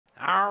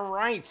All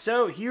right,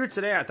 so here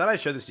today, I thought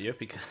I'd show this to you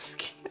because,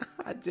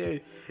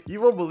 dude, you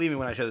won't believe me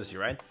when I show this to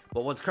you, right?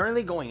 But what's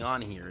currently going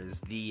on here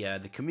is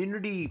the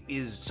community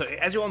is, so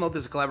as you all know,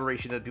 there's a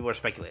collaboration that people are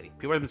speculating.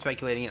 People have been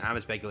speculating, and I'm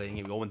speculating,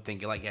 and go and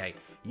thinking like, hey,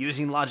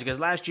 using logic as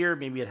last year,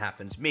 maybe it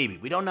happens, maybe.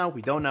 We don't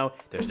know,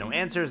 There's no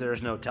answers,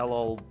 there's no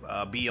tell-all,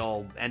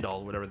 be-all,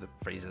 end-all, whatever the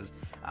phrase is.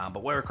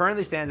 But where it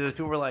currently stands is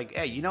people were like,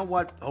 hey, you know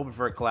what? Hoping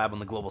for a collab on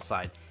the global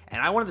side.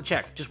 And I wanted to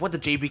check just what the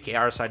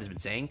JBKR side has been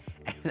saying,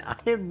 and I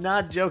am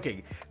not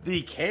joking.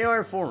 The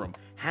KR forum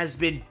has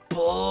been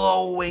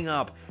blowing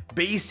up.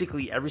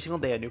 Basically, every single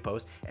day a new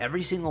post,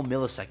 every single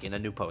millisecond a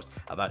new post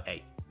about,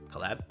 hey,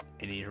 collab,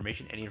 any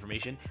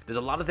information. There's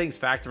a lot of things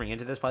factoring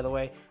into this, by the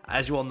way.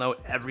 As you all know,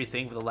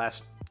 everything for the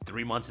last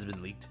 3 months has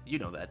been leaked. You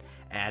know that.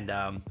 And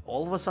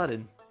all of a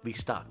sudden, leaks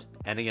stopped.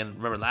 And again,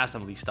 remember last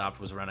time leaks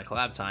stopped was around a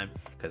collab time,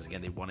 because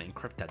again, they want to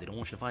encrypt that. They don't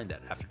want you to find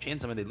that. After Chain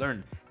Summon, they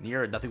learned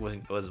Nier, nothing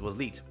was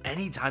leaked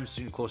anytime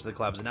soon close to the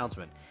collab's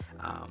announcement.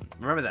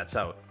 Remember that.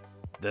 So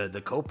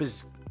the cope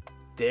is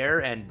there,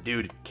 and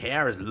dude,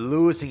 KR is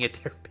losing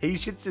it. Their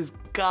patience is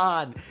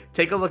gone.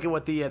 Take a look at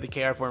what the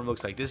KR forum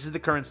looks like. This is the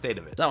current state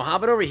of it. So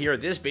hopping over here,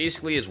 this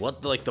basically is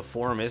what the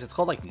forum is. It's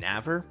called like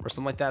Naver or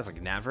something like that. It's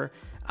like Naver.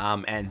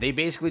 And they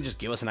basically just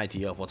give us an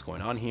idea of what's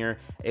going on here.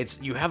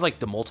 You have like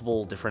the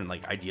multiple different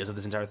like ideas of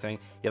this entire thing.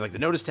 You have like the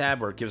notice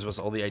tab where it gives us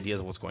all the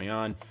ideas of what's going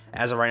on.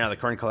 As of right now, the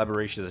current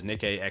collaboration is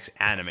Nikke x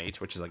Animate,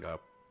 which is like a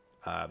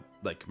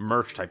like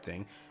merch type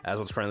thing. As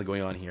what's currently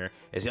going on here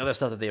is the other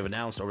stuff that they have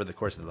announced over the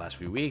course of the last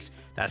few weeks.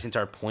 That's the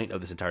entire point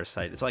of this entire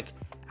site. It's like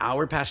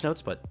our patch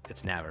notes, but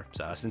it's Naver.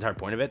 So that's the entire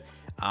point of it.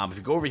 If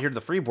you go over here to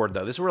the free board,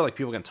 though, this is where like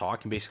people can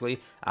talk, and basically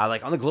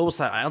like on the global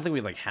side, I don't think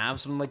we like have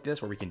something like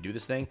this where we can do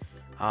this thing.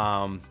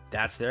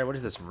 That's there. What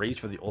is this? Race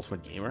for the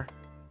ultimate gamer?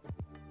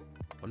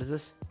 What is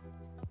this?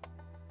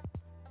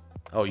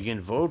 Oh, you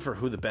can vote for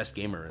who the best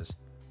gamer is.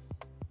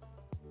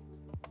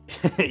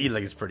 He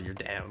likes prettier,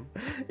 damn.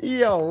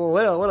 Yo,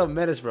 what a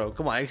menace, bro.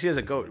 Come on, actually as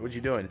a goat, what you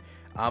doing?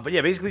 But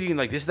yeah, basically you can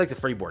like, this is like the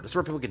free board. This is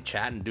where people can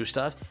chat and do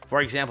stuff.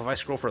 For example, if I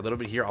scroll for a little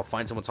bit here, I'll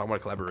find someone talking about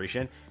a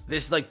collaboration.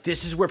 This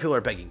is where people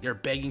are begging. They're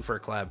begging for a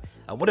collab.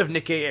 What if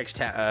Nikke x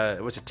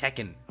what's a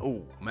Tekken?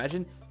 Oh,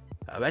 imagine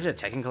a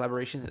Tekken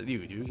collaboration.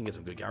 You can get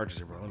some good characters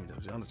here, bro. Let me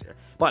be honest here.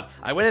 But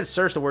I went and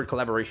searched the word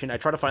collaboration. I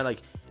tried to find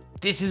like,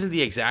 this isn't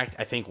the exact,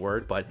 I think,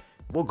 word, but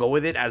we'll go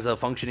with it as a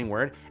functioning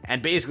word.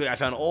 And basically, I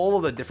found all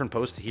of the different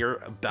posts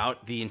here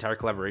about the entire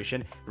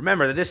collaboration.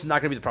 Remember that this is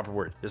not going to be the proper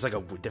word. There's like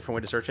a different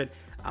way to search it.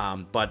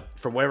 But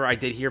for whatever I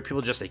did here,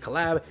 people just say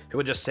collab.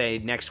 People just say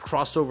next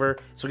crossover.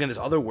 So again, there's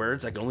other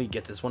words. I can only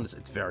get this one.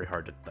 It's very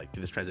hard to like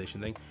do this translation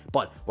thing.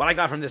 But what I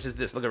got from this is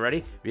this. Look,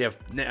 ready? We have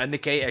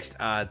Nikke x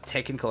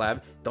Tekken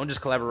collab. Don't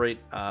just collaborate.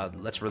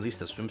 Let's release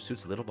the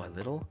swimsuits little by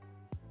little.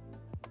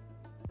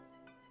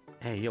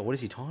 Hey, yo, what is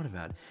he talking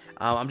about?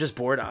 I'm just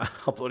bored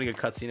uploading a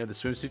cutscene of the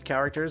swimsuit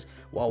characters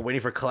while waiting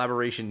for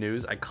collaboration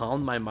news. I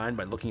calmed my mind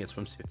by looking at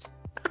swimsuits.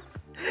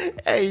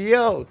 Hey,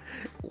 yo,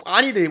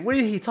 what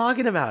is he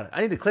talking about?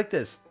 I need to click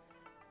this.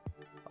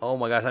 Oh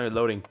my gosh, I'm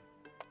loading.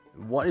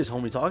 What is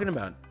homie talking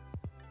about?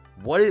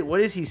 What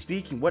is he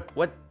speaking? What?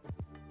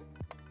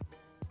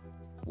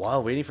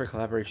 While waiting for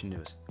collaboration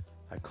news,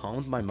 I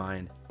calmed my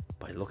mind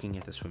by looking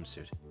at the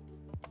swimsuit.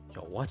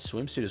 Yo, what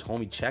swimsuit is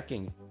homie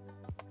checking?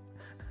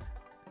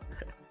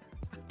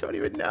 Don't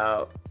even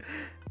know.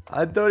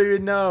 I don't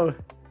even know.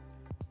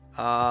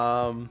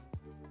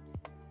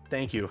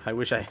 Thank you. I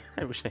wish I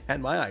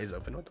had my eyes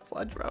open. What the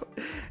fudge, bro?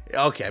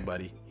 Okay,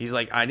 buddy. He's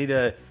like,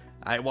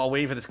 while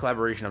waiting for this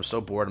collaboration, I'm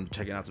so bored. I'm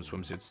checking out some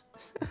swimsuits.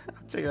 I'm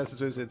checking out some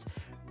swimsuits.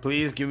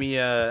 Please give me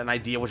an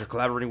idea what you're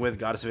collaborating with.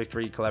 Goddess of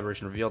Victory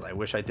collaboration revealed. I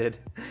wish I did.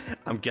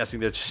 I'm guessing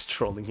they're just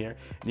trolling here.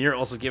 Nier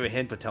also give a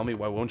hint, but tell me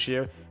why won't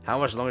you? How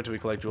much longer till we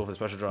collect Jewel for the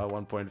special draw?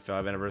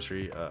 1.5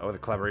 anniversary of the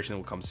collaboration that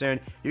will come soon.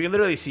 You can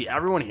literally see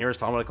everyone here is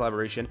talking about a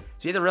collaboration.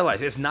 So you have to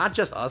realize it's not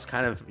just us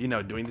kind of,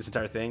 doing this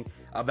entire thing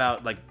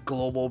about like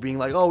global being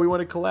like, oh, we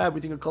want a collab.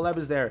 We think a collab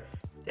is there.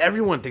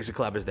 Everyone thinks a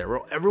collab is there.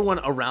 Everyone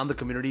around the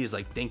community is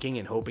like thinking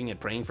and hoping and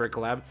praying for a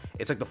collab.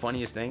 It's like the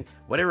funniest thing.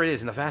 Whatever it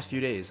is, in the past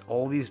few days,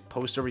 all these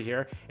posts over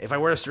here, if I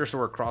were to search the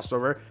word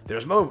crossover,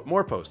 there's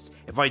more posts.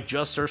 If I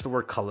just search the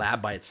word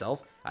collab by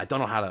itself, I don't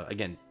know how to,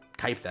 again,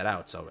 type that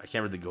out, so I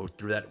can't really go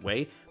through that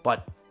way.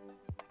 But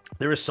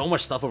there is so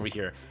much stuff over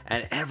here,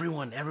 and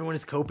everyone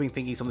is coping,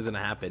 thinking something's gonna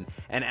happen.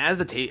 And as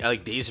the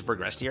days have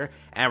progressed here,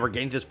 and we're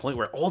getting to this point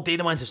where all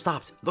data mines have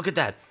stopped. Look at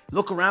that.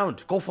 Look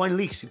around. Go find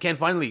leaks. You can't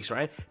find leaks,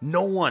 right?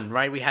 No one,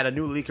 right? We had a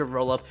new leaker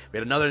roll up. We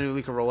had another new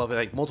leaker roll up.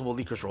 Like multiple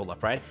leakers roll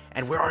up, right?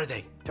 And where are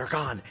they? They're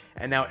gone.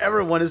 And now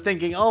everyone is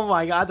thinking, oh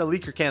my god, the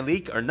leaker can't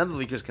leak, or none of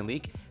the leakers can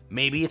leak.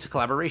 Maybe it's a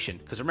collaboration.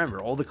 Because remember,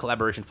 all the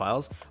collaboration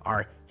files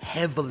are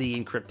heavily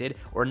encrypted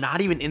or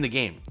not even in the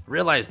game.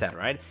 Realize that,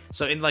 right?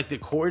 So in like the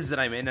chords that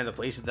I'm in and the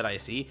places that I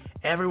see,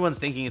 everyone's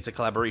thinking it's a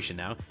collaboration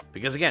now.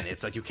 Because again,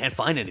 it's like you can't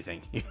find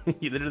anything.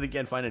 You literally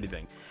can't find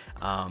anything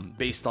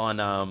based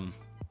on,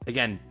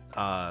 again,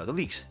 the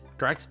leaks,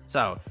 correct?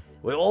 So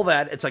with all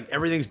that, it's like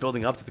everything's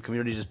building up to the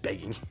community just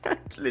begging,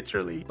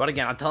 literally. But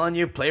again, I'm telling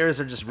you, players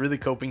are just really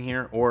coping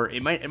here, or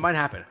it might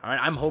happen. All right,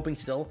 I'm hoping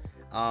still.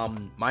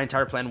 My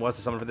entire plan was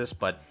to summon for this,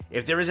 but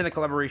if there isn't a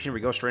collaboration, we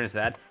go straight into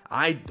that.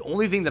 The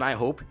only thing that I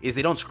hope is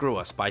they don't screw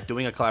us by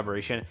doing a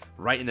collaboration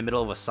right in the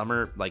middle of a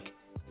summer like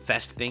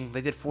fest thing.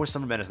 They did 4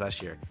 summer menace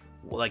last year.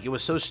 Like, it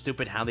was so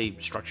stupid how they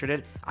structured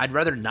it. I'd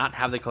rather not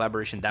have the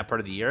collaboration that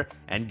part of the year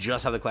and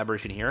just have the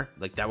collaboration here.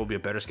 Like, that would be a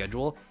better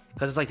schedule,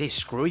 because it's like they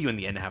screw you in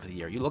the end half of the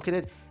year. You look at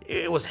it,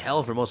 it was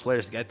hell for most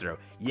players to get through.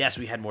 Yes,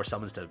 we had more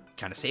summons to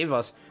kind of save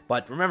us,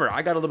 but remember,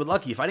 I got a little bit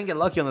lucky. If I didn't get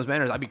lucky on those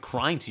banners, I'd be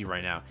crying to you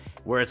right now,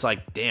 where it's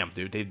like, damn,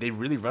 dude, they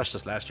really rushed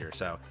us last year.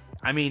 So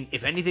I mean,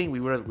 if anything, we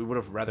would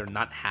have rather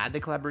not had the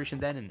collaboration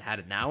then and had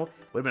it now.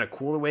 Would have been a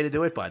cooler way to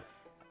do it, but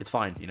it's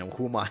fine. You know,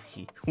 who am I?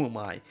 Who am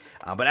I?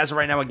 But as of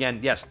right now, again,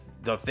 yes,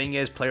 the thing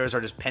is, players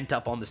are just pent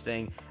up on this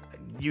thing.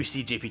 You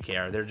see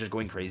JPKR, they're just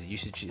going crazy. You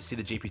should see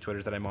the JP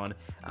Twitters that I'm on.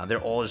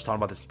 They're all just talking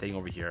about this thing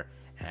over here.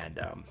 And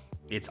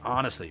it's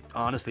honestly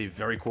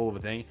very cool of a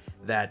thing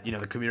that, you know,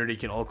 the community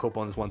can all cope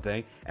on this one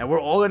thing. And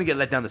we're all going to get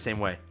let down the same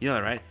way. You know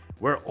that, right?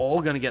 We're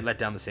all going to get let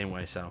down the same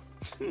way. So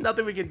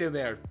nothing we can do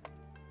there.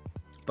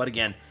 But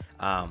again,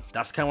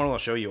 that's kind of what I want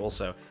to show you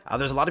also.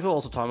 There's a lot of people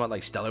also talking about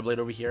like Stellar Blade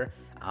over here.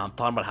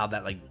 Talking about how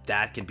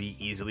that can be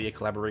easily a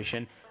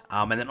collaboration.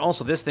 And then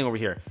also this thing over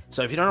here.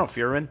 So if you don't know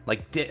Furin,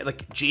 like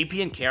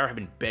JP and KR have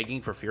been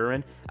begging for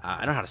Furin. I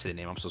don't know how to say the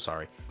name. I'm so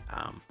sorry.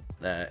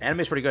 The anime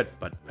is pretty good,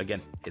 but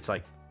again, it's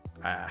like,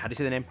 how do you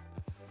say the name?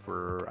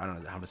 I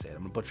don't know how to say it. I'm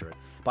gonna butcher it.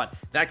 But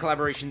that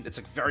collaboration, it's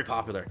like very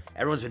popular.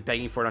 Everyone's been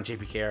begging for it on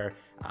JPKR.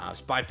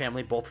 Spy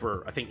Family, both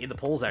were, I think, in the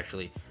polls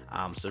actually.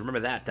 So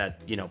remember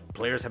that you know,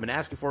 players have been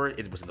asking for it.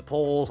 It was in the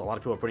polls. A lot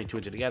of people are putting 2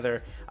 and 2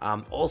 together.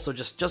 Also,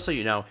 just so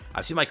you know,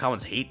 I've seen my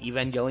comments hate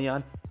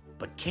Evangelion,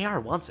 but KR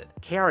wants it.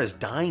 KR is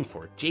dying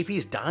for it. JP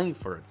is dying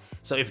for it.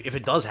 So if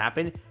it does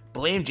happen,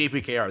 blame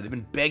JPKR. They've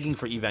been begging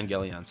for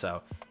Evangelion.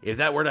 So if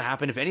that were to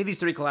happen, if any of these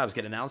 3 collabs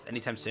get announced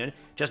anytime soon,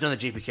 just know that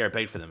JPKR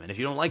begged for them. And if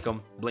you don't like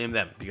them, blame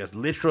them. Because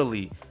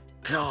literally,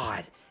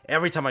 God,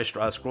 every time I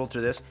scroll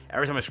through this,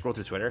 every time I scroll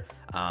through Twitter,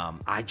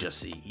 I just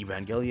see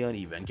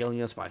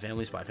Evangelion, Spy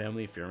Family,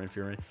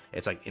 Furin.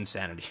 It's like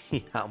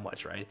insanity how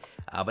much, right?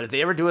 But if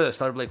they ever do a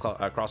Stellar Blade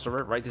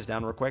crossover, write this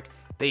down real quick.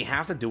 They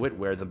have to do it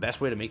where the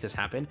best way to make this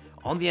happen,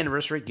 on the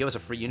anniversary, give us a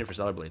free unit for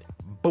Stellar Blade.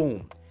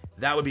 Boom.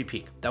 That would be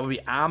peak. That would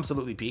be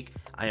absolutely peak.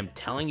 I am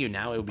telling you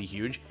now, it would be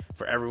huge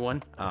for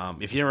everyone.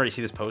 If you didn't already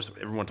see this post,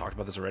 everyone talked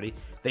about this already.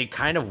 They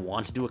kind of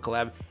want to do a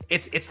collab.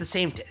 It's the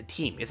same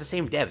team. It's the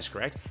same devs,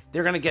 correct?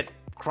 They're going to get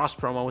cross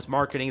promos,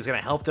 marketing. It's going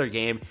to help their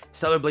game.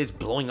 Stellar Blade's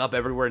blowing up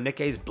everywhere.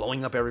 Nikke is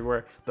blowing up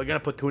everywhere. They're going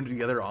to put 2 and 2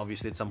 together,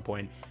 obviously, at some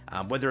point.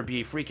 Whether it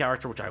be a free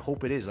character, which I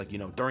hope it is, like, you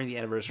know, during the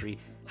anniversary,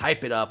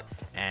 hype it up,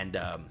 and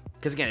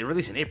because again, it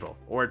released in April,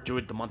 or do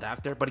it the month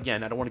after. But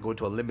again, I don't want to go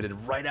into a limited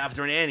right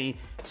after an Annie.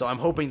 So I'm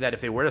hoping that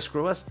if they were to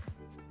screw us,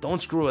 don't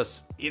screw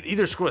us.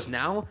 Either screw us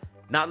now,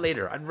 not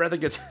later. I'd rather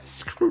get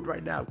screwed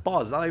right now.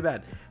 Pause, not like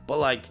that. But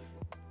like,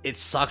 it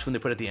sucks when they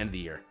put it at the end of the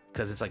year,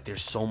 because it's like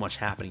there's so much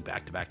happening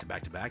back to back to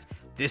back to back.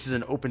 This is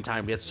an open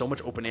time. We had so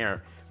much open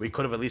air. We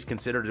could have at least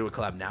considered to do a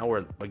collab now,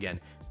 or again,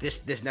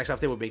 this next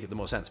update would make it the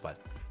most sense, but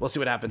we'll see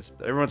what happens.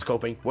 Everyone's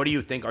coping. What do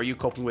you think? Are you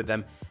coping with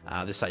them?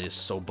 This site is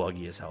so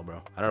buggy as hell, bro.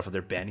 I don't know if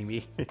they're banning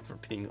me for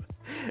being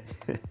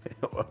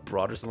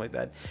abroad or something like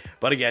that.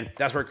 But again,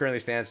 that's where it currently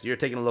stands. You're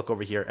taking a look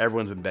over here.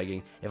 Everyone's been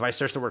begging. If I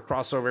search the word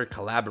crossover,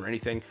 collab, or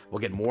anything, we'll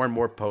get more and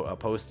more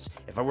posts.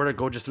 If I were to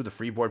go just through the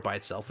free board by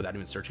itself without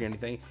even searching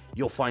anything,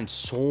 you'll find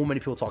so many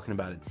people talking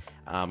about it.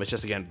 It's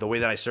just, again, the way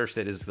that I searched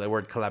it is the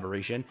word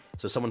collaboration.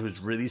 So someone who's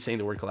really saying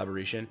the word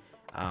collaboration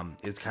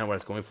is kind of what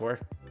it's going for.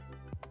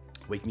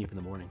 Wake me up in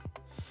the morning.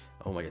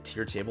 Oh my god,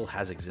 tier table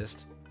has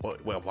exist.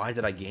 Well, why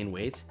did I gain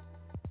weight?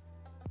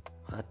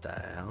 What the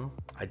hell?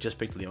 I just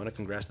picked Leona.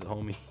 Congrats to the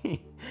homie.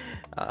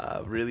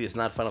 Really, it's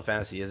not Final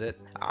Fantasy, is it?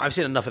 I've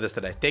seen enough of this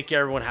today. Take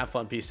care, everyone. Have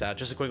fun. Peace out.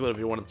 Just a quick little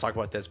video. Wanted to talk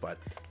about this, but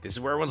this is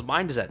where everyone's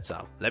mind is at.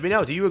 So let me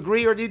know. Do you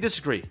agree or do you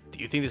disagree? Do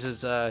you think this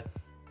is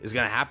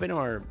gonna happen,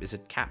 or is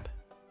it cap?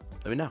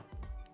 Let me know.